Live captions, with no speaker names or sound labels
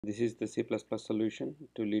This is the C++ solution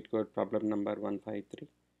to LeetCode problem number 153,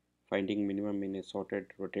 finding minimum in a sorted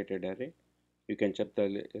rotated array. You can check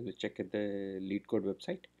the LeetCode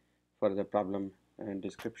website for the problem and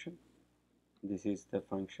description. This is the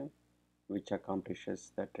function which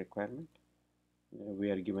accomplishes that requirement. We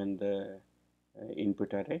are given the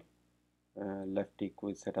input array,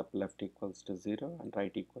 set up left equals to 0 and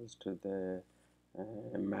right equals to the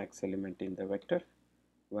max element in the vector,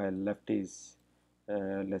 while left is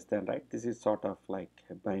less than right. This is sort of like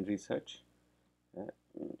a binary search.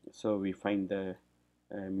 So we find the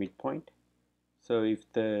midpoint. So if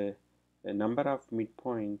the number of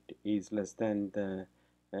midpoint is less than the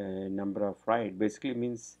number of right, basically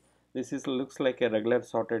means this is looks like a regular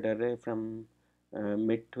sorted array from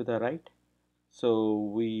mid to the right. So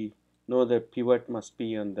we know the pivot must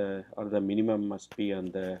be on the, or the minimum must be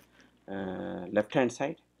on the left hand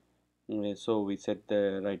side. So we set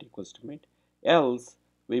the right equals to mid, else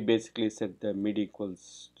we basically set the mid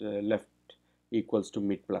equals to left equals to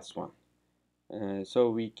mid plus 1. So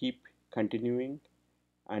we keep continuing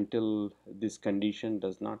until this condition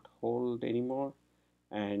does not hold anymore,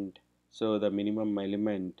 and so the minimum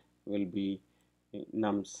element will be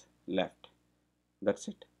nums left. That's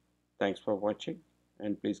it. Thanks for watching,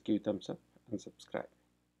 and please give thumbs up and subscribe.